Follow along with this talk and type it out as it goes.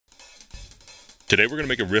Today we're going to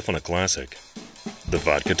make a riff on a classic, the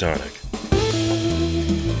Vodka Tonic.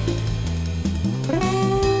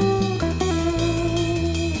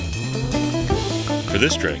 For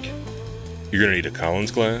this drink, you're going to need a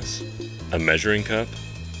Collins glass, a measuring cup,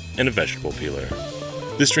 and a vegetable peeler.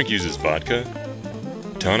 This drink uses vodka,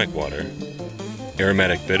 tonic water,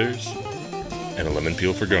 aromatic bitters, and a lemon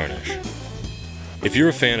peel for garnish. If you're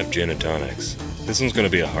a fan of gin and tonics, this one's going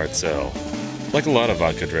to be a hard sell. Like a lot of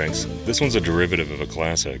vodka drinks, this one's a derivative of a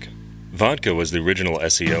classic. Vodka was the original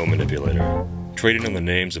SEO manipulator, trading on the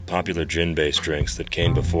names of popular gin-based drinks that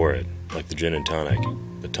came before it, like the Gin and Tonic,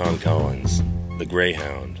 the Tom Collins, the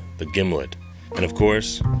Greyhound, the Gimlet, and of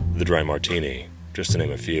course, the Dry Martini, just to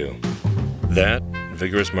name a few. That,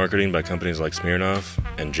 vigorous marketing by companies like Smirnoff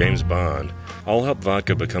and James Bond all helped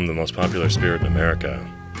vodka become the most popular spirit in America.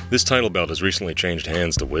 This title belt has recently changed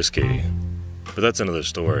hands to whiskey, but that's another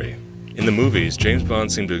story. In the movies, James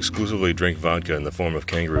Bond seemed to exclusively drink vodka in the form of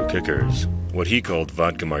kangaroo kickers, what he called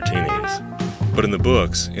vodka martinis. But in the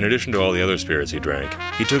books, in addition to all the other spirits he drank,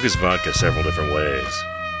 he took his vodka several different ways,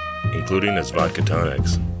 including as vodka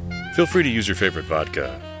tonics. Feel free to use your favorite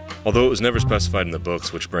vodka. Although it was never specified in the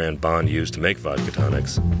books which brand Bond used to make vodka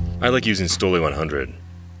tonics, I like using Stoli 100.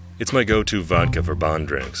 It's my go-to vodka for Bond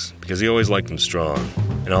drinks, because he always liked them strong.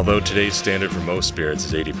 And although today's standard for most spirits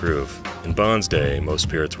is 80 proof, in Bond's day, most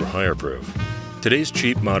spirits were higher proof. Today's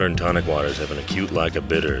cheap modern tonic waters have an acute lack of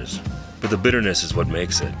bitters, but the bitterness is what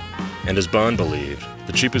makes it. And as Bond believed,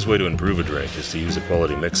 the cheapest way to improve a drink is to use a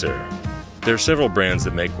quality mixer. There are several brands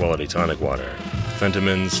that make quality tonic water.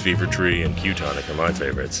 Fentimans, Fever Tree, and Q-Tonic are my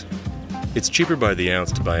favorites. It's cheaper by the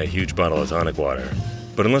ounce to buy a huge bottle of tonic water,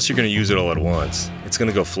 but unless you're going to use it all at once, it's going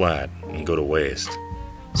to go flat and go to waste.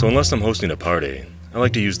 So unless I'm hosting a party, I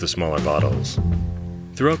like to use the smaller bottles.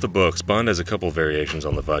 Throughout the books, Bond has a couple variations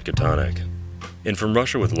on the vodka tonic. In From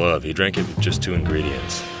Russia with Love, he drank it with just two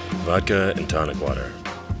ingredients, vodka and tonic water,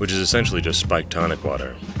 which is essentially just spiked tonic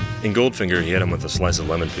water. In Goldfinger, he had him with a slice of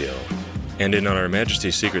lemon peel. And in On Her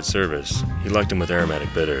Majesty's Secret Service, he liked him with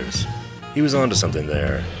aromatic bitters. He was onto something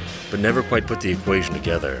there, but never quite put the equation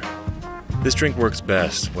together. This drink works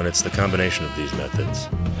best when it's the combination of these methods.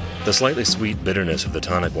 The slightly sweet bitterness of the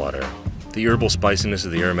tonic water, the herbal spiciness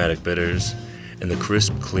of the aromatic bitters, and the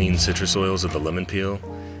crisp, clean citrus oils of the lemon peel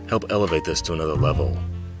help elevate this to another level.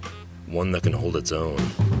 One that can hold its own.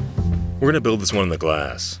 We're going to build this one in the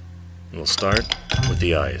glass, and we'll start with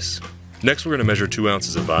the ice. Next, we're going to measure 2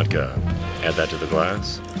 ounces of vodka. Add that to the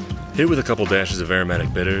glass. Hit it with a couple dashes of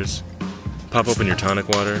aromatic bitters. Pop open your tonic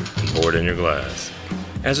water and pour it in your glass.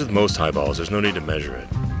 As with most highballs, there's no need to measure it.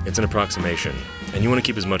 It's an approximation, and you want to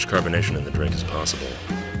keep as much carbonation in the drink as possible.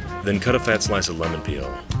 Then cut a fat slice of lemon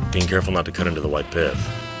peel, being careful not to cut into the white pith.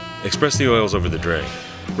 Express the oils over the drink.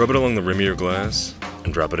 Rub it along the rim of your glass,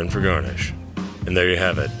 and drop it in for garnish. And there you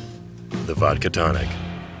have it, the Vodka Tonic.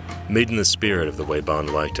 Made in the spirit of the way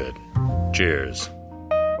Bond liked it. Cheers.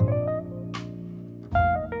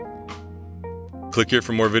 Click here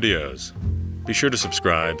for more videos. Be sure to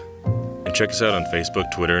subscribe, and check us out on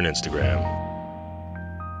Facebook, Twitter, and Instagram.